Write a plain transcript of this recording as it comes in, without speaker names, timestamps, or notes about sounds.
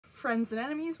Friends and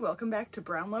enemies, welcome back to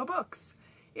Brownlow Books.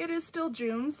 It is still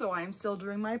June, so I'm still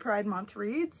doing my Pride Month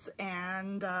reads,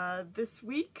 and this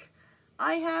week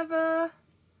I have a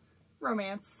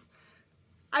romance.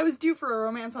 I was due for a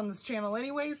romance on this channel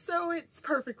anyway, so it's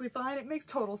perfectly fine. It makes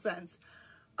total sense.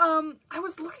 I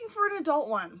was looking for an adult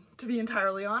one, to be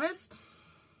entirely honest.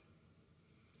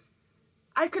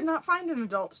 I could not find an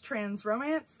adult trans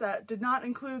romance that did not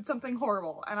include something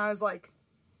horrible, and I was like,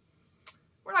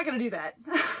 we're not gonna do that.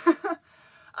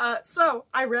 So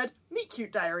I read Meet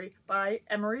Cute Diary by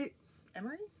Emery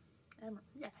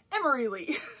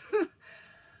Lee.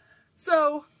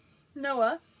 So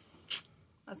Noah,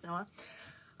 that's Noah.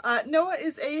 Noah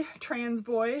is a trans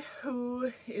boy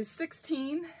who is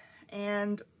 16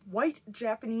 and white,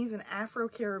 Japanese, and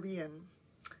Afro-Caribbean.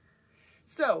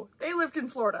 So they lived in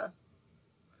Florida.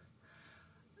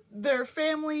 Their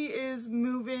family is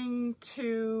moving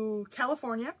to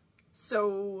California.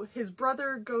 So his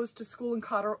brother goes to school in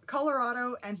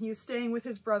Colorado, and he's staying with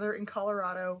his brother in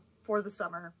Colorado for the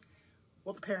summer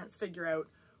while the parents figure out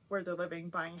where they're living,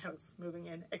 buying a house, moving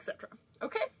in, etc.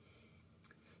 Okay?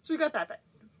 So we got that bit.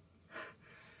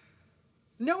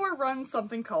 Noah runs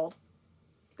something called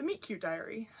the Meet Cute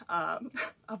Diary, a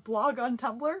blog on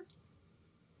Tumblr.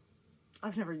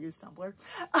 I've never used Tumblr.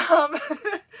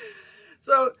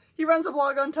 So he runs a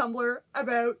blog on Tumblr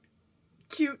about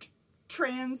cute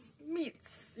trans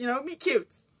meets, you know, meet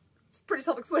cutes. It's pretty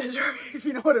self-explanatory if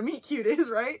you know what a meet cute is,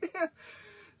 right?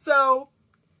 So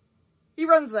he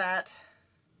runs that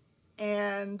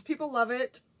and people love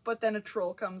it, but then a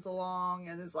troll comes along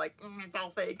and is like, it's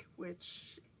all fake,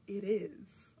 which it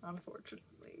is,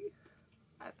 unfortunately,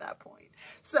 at that point.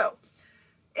 So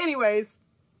anyways,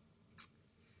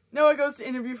 Noah goes to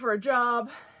interview for a job,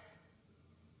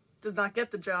 does not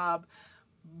get the job,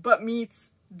 but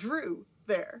meets Drew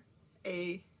there,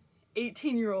 a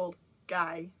 18-year-old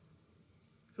guy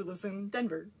who lives in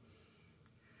Denver.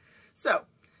 So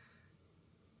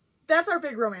that's our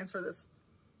big romance for this.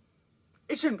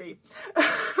 It shouldn't be.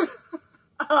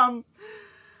 I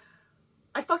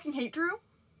fucking hate Drew.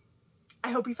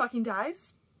 I hope he fucking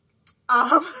dies.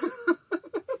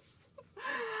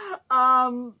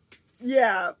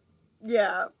 Yeah.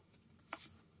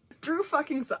 Drew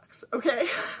fucking sucks, okay?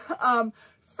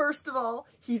 First of all,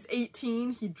 he's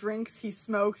 18, he drinks, he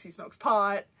smokes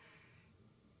pot,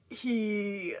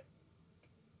 he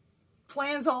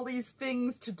plans all these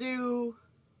things to do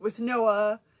with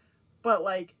Noah, but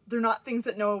like, they're not things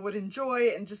that Noah would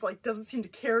enjoy, and just like, doesn't seem to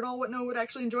care at all what Noah would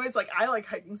actually enjoy. It's like, I like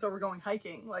hiking, so we're going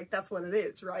hiking. Like, that's what it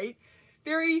is, right?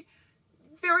 Very,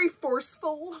 very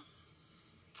forceful.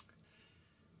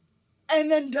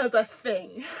 And then does a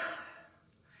thing.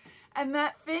 And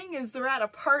that thing is they're at a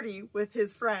party with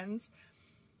his friends,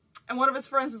 and one of his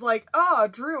friends is like, oh,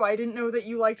 Drew, I didn't know that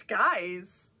you liked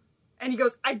guys. And he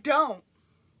goes, I don't.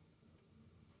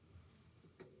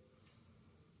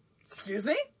 Excuse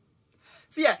me?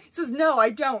 So yeah, he says, no, I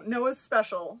don't. Noah's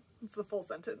special. It's the full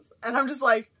sentence. And I'm just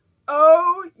like,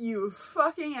 oh, you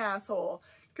fucking asshole.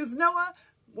 Because Noah,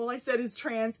 well, I said is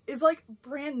trans, is like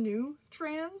brand new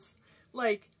trans.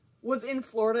 Like, was in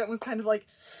Florida and was kind of like,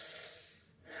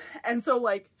 and so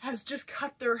like has just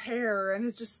cut their hair and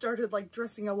has just started like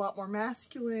dressing a lot more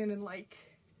masculine and like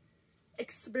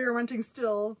experimenting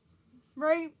still,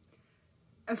 right?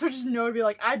 And so just Noah would be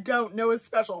like, I don't know is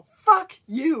special. Fuck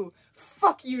you,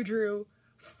 Drew.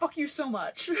 Fuck you so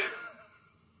much.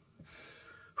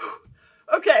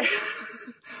 Okay.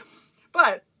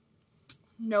 But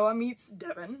Noah meets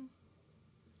Devin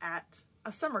at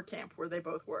a summer camp where they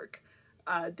both work.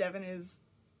 Devin is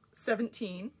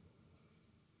 17.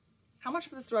 How much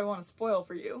of this do I want to spoil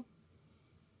for you?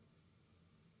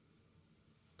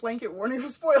 Blanket warning for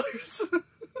spoilers.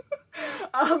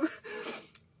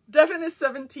 Devin is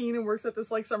 17 and works at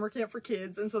this like summer camp for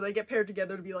kids, and so they get paired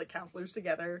together to be like counselors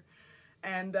together.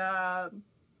 And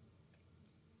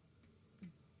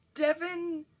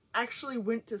Devin actually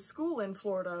went to school in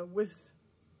Florida with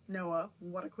Noah.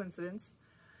 What a coincidence.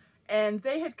 And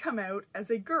they had come out as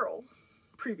a girl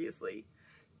previously.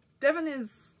 Devin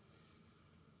is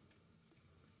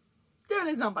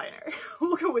non-binary.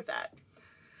 We'll go with that.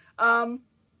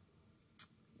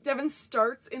 Devin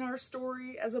starts in our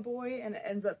story as a boy and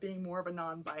ends up being more of a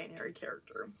non-binary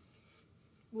character.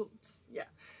 Well, yeah.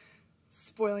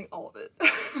 Spoiling all of it.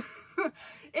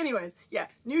 Anyways, yeah.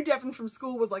 New Devin from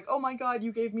school was like, oh my god,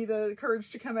 you gave me the courage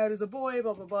to come out as a boy,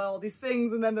 blah blah blah, all these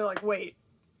things, and then they're like, wait.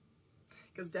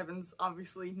 Because Devin's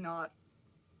obviously not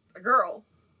a girl.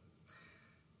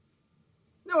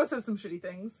 Noah says some shitty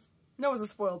things. Noah's a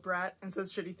spoiled brat and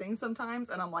says shitty things sometimes,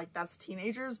 and I'm like, that's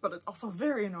teenagers, but it's also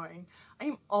very annoying. I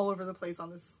am all over the place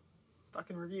on this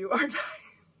fucking review, aren't I?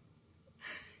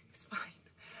 It's fine.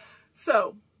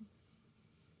 So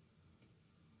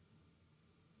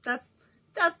that's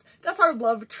our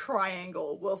love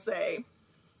triangle, we'll say.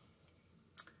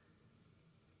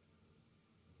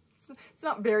 It's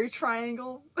not very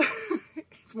triangle.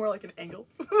 It's more like an angle.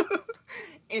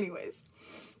 Anyways,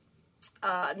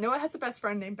 Noah has a best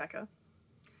friend named Becca,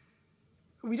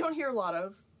 who we don't hear a lot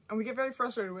of, and we get very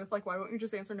frustrated with, like, why won't you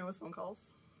just answer Noah's phone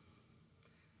calls?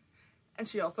 And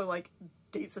she also, like,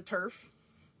 dates a TERF.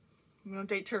 We don't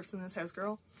date TERFs in this house,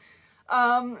 girl.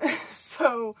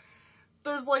 So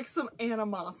there's, like, some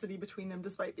animosity between them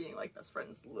despite being, like, best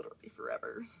friends literally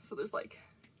forever. So there's, like,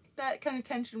 that kind of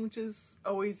tension, which is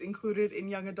always included in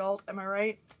young adult, am I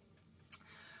right?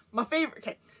 My favorite,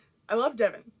 okay, I love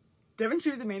Devin. Devin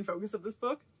should be the main focus of this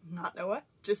book, not Noah,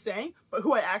 just saying, but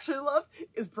who I actually love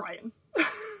is Brian.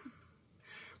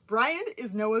 Brian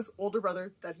is Noah's older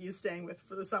brother that he is staying with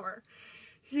for the summer.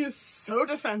 He is so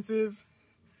defensive.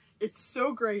 It's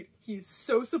so great. He's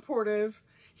so supportive.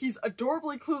 He's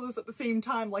adorably clueless at the same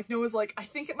time. Like, Noah's like, I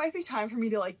think it might be time for me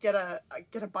to, like, get a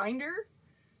binder.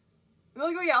 And they're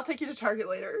like, oh yeah, I'll take you to Target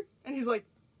later. And he's like,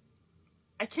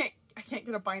 I can't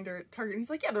get a binder at Target. And he's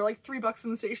like, yeah, they're like $3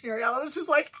 in the stationery aisle. And it's just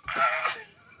like, ah!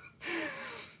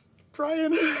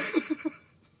 Brian.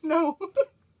 No.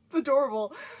 It's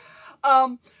adorable.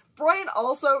 Brian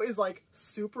also is, like,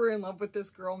 super in love with this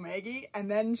girl, Maggie,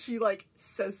 and then she, like,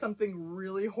 says something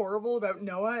really horrible about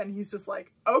Noah, and he's just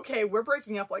like, okay, we're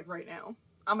breaking up, like, right now.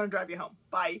 I'm gonna drive you home.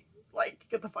 Bye. Like,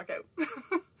 get the fuck out.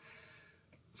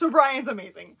 So Brian's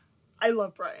amazing. I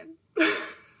love Brian.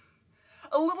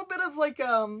 A little bit of, like,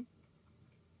 a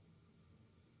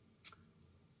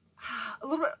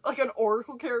little bit like an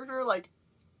oracle character, like,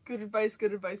 good advice,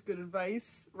 good advice, good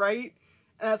advice, right?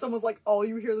 And that's almost like all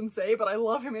you hear them say, but I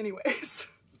love him anyways.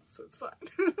 So it's fine.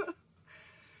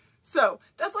 So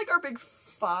that's like our big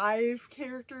 5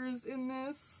 characters in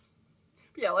this.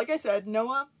 But yeah, like I said,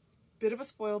 Noah, bit of a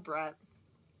spoiled brat.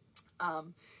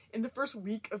 In the first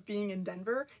week of being in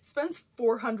Denver, spends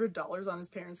 $400 on his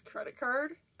parents' credit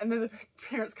card, and then the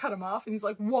parents cut him off, and he's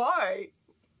like, why?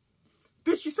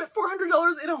 Bitch, you spent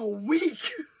 $400 in a week!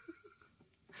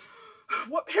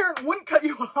 What parent wouldn't cut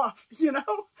you off, you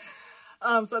know?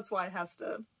 So that's why he has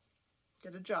to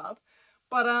get a job.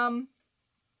 But,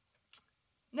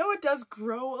 Noah does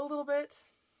grow a little bit.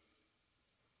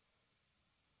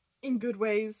 In good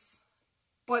ways.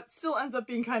 But still ends up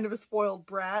being kind of a spoiled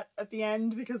brat at the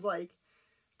end, because, like,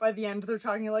 by the end they're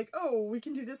talking like, oh, we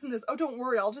can do this and this. Oh, don't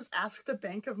worry, I'll just ask the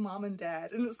bank of mom and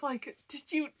dad. And it's like,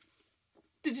 did you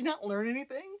not learn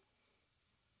anything?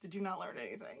 Did you not learn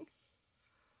anything?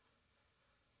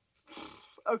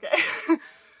 Okay.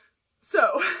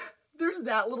 So, there's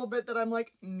that little bit that I'm,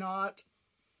 like, not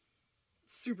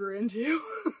super into.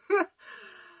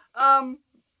 But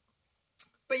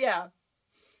yeah,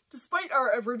 despite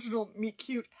our original meet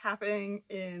cute happening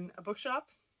in a bookshop,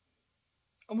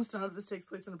 almost none of this takes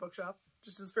place in a bookshop.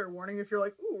 Just as fair warning, if you're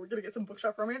like, ooh, we're gonna get some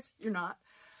bookshop romance, you're not.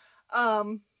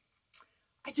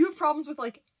 I do have problems with,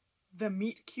 like, the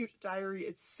meet cute diary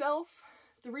itself.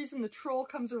 The reason the troll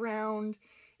comes around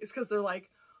is because they're like,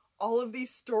 all of these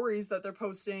stories that they're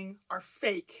posting are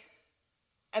fake.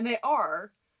 And they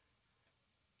are.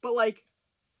 But, like,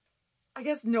 I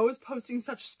guess Noah's posting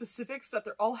such specifics that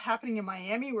they're all happening in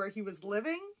Miami where he was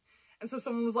living. And so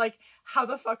someone was like, how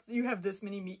the fuck do you have this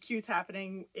many meet cutes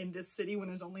happening in this city when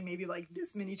there's only maybe, like,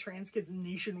 this many trans kids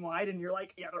nationwide? And you're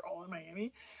like, yeah, they're all in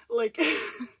Miami. Like,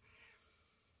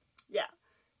 yeah.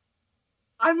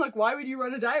 I'm like, why would you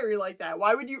run a diary like that?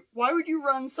 Why would you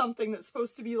run something that's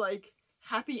supposed to be, like,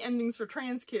 happy endings for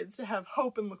trans kids to have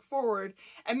hope and look forward,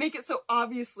 and make it so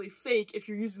obviously fake if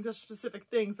you're using such specific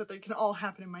things that they can all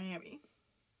happen in Miami?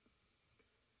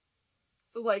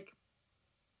 So, like,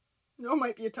 no,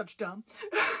 might be a touch dumb.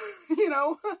 You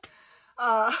know?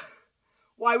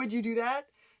 Why would you do that?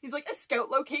 He's like, I scout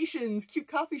locations, cute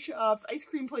coffee shops, ice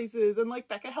cream places, and, like,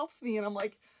 Becca helps me, and I'm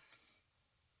like,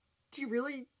 do you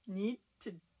really need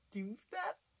to do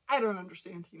that? I don't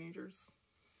understand teenagers.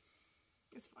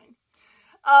 It's fine.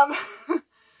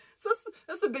 So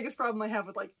that's the biggest problem I have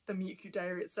with, like, the meet cute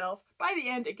diary itself. By the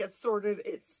end, it gets sorted.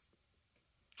 It's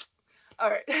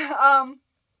alright.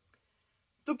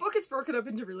 The book is broken up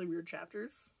into really weird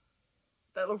chapters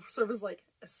that will serve as, like,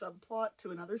 a subplot to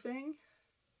another thing.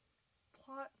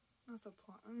 Plot? Not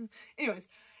subplot. Anyways,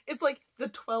 it's like the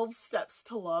 12 steps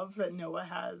to love that Noah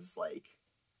has, like,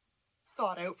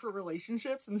 thought out for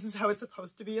relationships, and this is how it's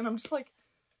supposed to be, and I'm just like,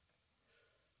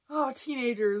 oh,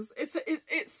 teenagers.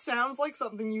 It sounds like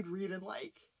something you'd read in,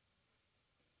 like,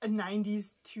 a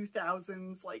 90s,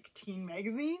 2000s, like, teen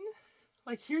magazine.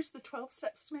 Like, here's the 12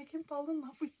 steps to make him fall in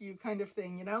love with you kind of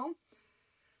thing, you know?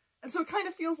 And so it kind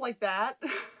of feels like that,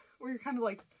 where you're kind of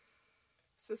like,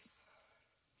 is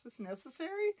this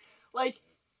necessary? Like,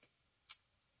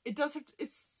 it does have to,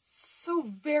 it's so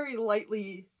very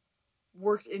lightly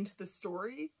worked into the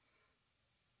story.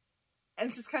 And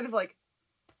it's just kind of like,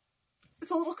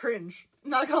 it's a little cringe,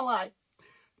 not gonna lie.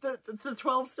 The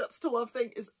 12 steps to love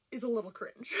thing is a little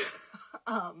cringe.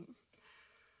 I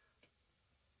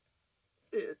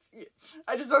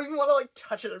just don't even want to like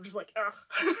touch it. I'm just like, ugh.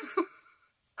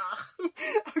 Ugh.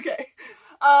 Okay.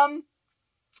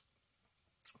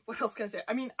 What else can I say?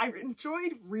 I mean, I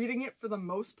enjoyed reading it for the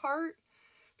most part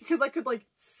because I could like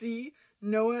see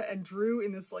Noah and Drew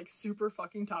in this like super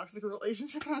fucking toxic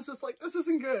relationship, and I was just like, this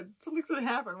isn't good. Something's gonna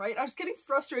happen, right? I was getting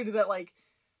frustrated that like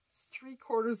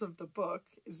 3/4 of the book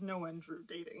is Noah and Drew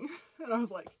dating. And I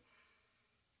was like,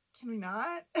 can we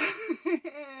not?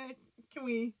 Can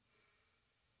we...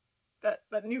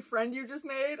 That new friend you just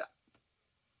made?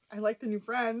 I like the new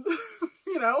friend.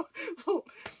 You know?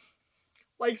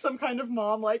 Like some kind of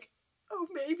mom, like, oh,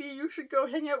 maybe you should go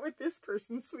hang out with this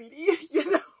person, sweetie. You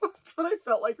know? That's what I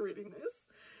felt like reading this.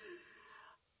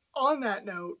 On that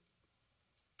note,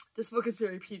 this book is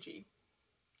very PG,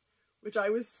 which I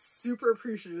was super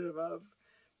appreciative of,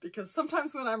 because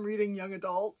sometimes when I'm reading young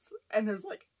adults and there's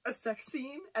like a sex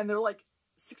scene and they're like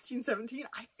 16, 17,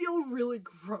 I feel really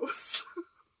gross.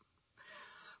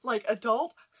 Like,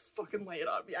 adult, fucking lay it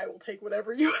on me. I will take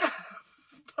whatever you have.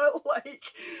 But like,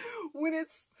 when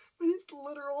it's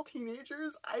literal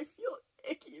teenagers, I feel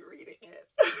icky reading it.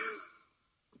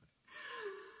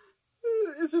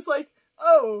 It's just like,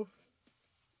 oh,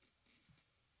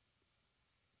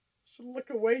 should look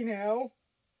away now.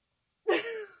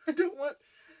 I don't want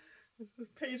this is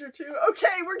a page or two.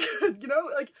 Okay, we're good. You know,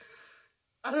 like,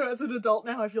 I don't know, as an adult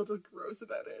now, I feel just gross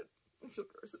about it. I feel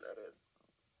gross about it.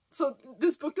 So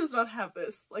this book does not have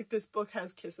this. Like, this book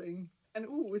has kissing and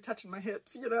ooh, it's touching my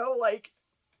hips, you know, like,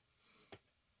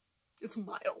 it's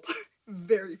mild.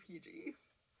 Very PG.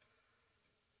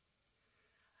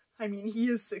 I mean, he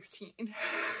is 16.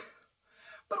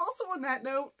 But also on that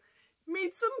note,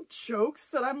 made some jokes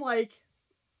that I'm like,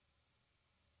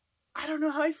 I don't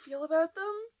know how I feel about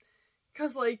them.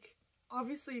 Because, like,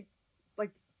 obviously,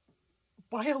 like,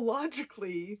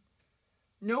 biologically,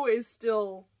 Noah is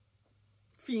still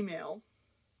female.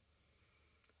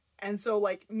 And so,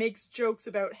 like, makes jokes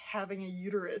about having a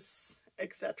uterus,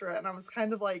 etc. And I was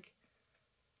kind of like,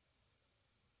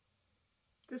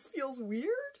 this feels weird?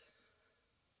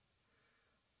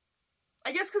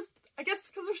 I guess because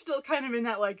they're still kind of in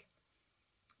that, like,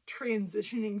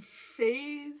 transitioning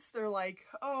phase. They're like,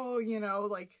 oh, you know,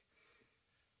 like,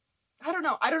 I don't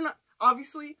know.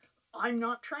 Obviously, I'm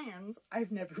not trans.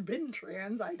 I've never been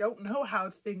trans. I don't know how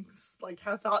things, like,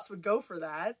 how thoughts would go for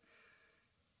that.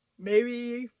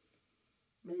 Maybe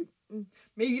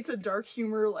it's a dark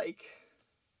humor, like,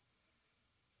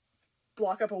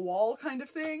 block up a wall kind of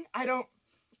thing. I don't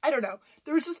know.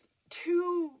 There was just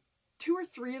two or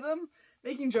three of them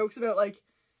making jokes about, like,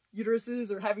 uteruses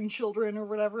or having children or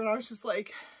whatever, and I was just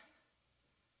like,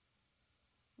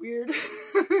 weird.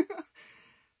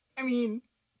 I mean,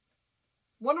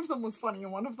 one of them was funny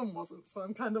and one of them wasn't, so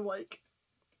I'm kind of like,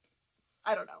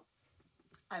 I don't know.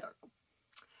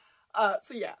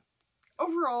 So yeah.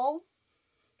 Overall,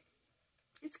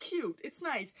 it's cute. It's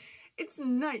nice. It's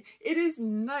nice. It is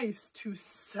nice to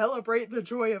celebrate the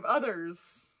joy of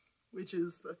others, which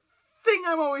is the thing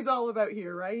I'm always all about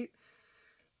here, right?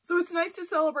 So it's nice to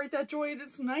celebrate that joy, and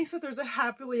it's nice that there's a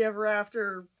happily ever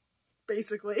after,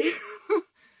 basically.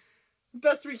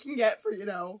 Best we can get for, you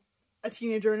know, a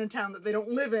teenager in a town that they don't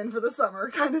live in for the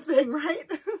summer kind of thing,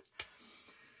 right?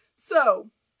 So,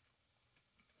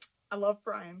 I love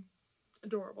Brian.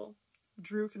 Adorable.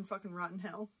 Drew can fucking rot in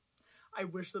hell. I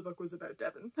wish the book was about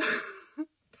Devin.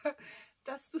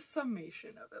 That's the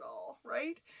summation of it all,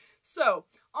 right? So,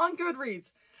 on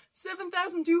Goodreads,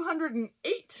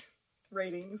 7,208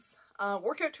 ratings.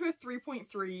 Work out to a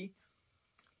 3.3.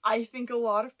 I think a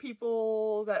lot of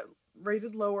people that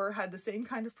rated lower had the same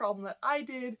kind of problem that I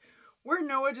did, where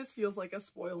Noah just feels like a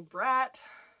spoiled brat,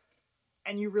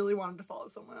 and you really wanted to follow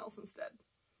someone else instead.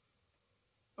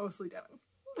 Mostly Devin.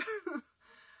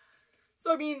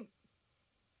 So, I mean,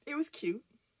 it was cute.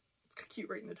 Cute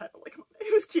right in the title. Like,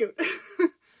 it was cute.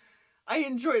 I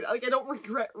enjoyed it. Like, I don't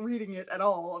regret reading it at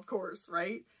all, of course,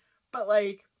 right? But,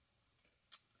 like,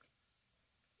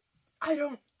 I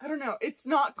don't know. It's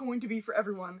not going to be for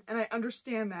everyone, and I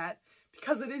understand that.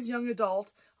 Because it is young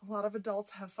adult, a lot of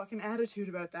adults have fucking attitude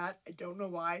about that. I don't know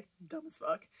why. Dumb as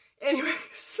fuck.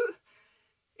 Anyways,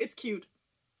 it's cute.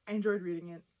 I enjoyed reading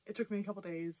it. It took me a couple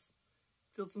days.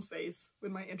 filled some space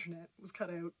when my internet was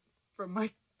cut out from my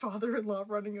father-in-law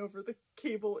running over the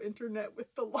cable internet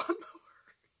with the lawnmower.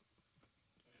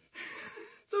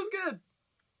 So it was good.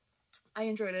 I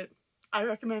enjoyed it. I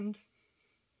recommend.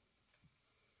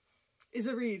 Is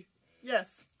a read.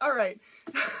 Yes. All right.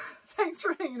 Thanks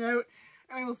for hanging out,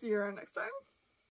 and I will see you around next time.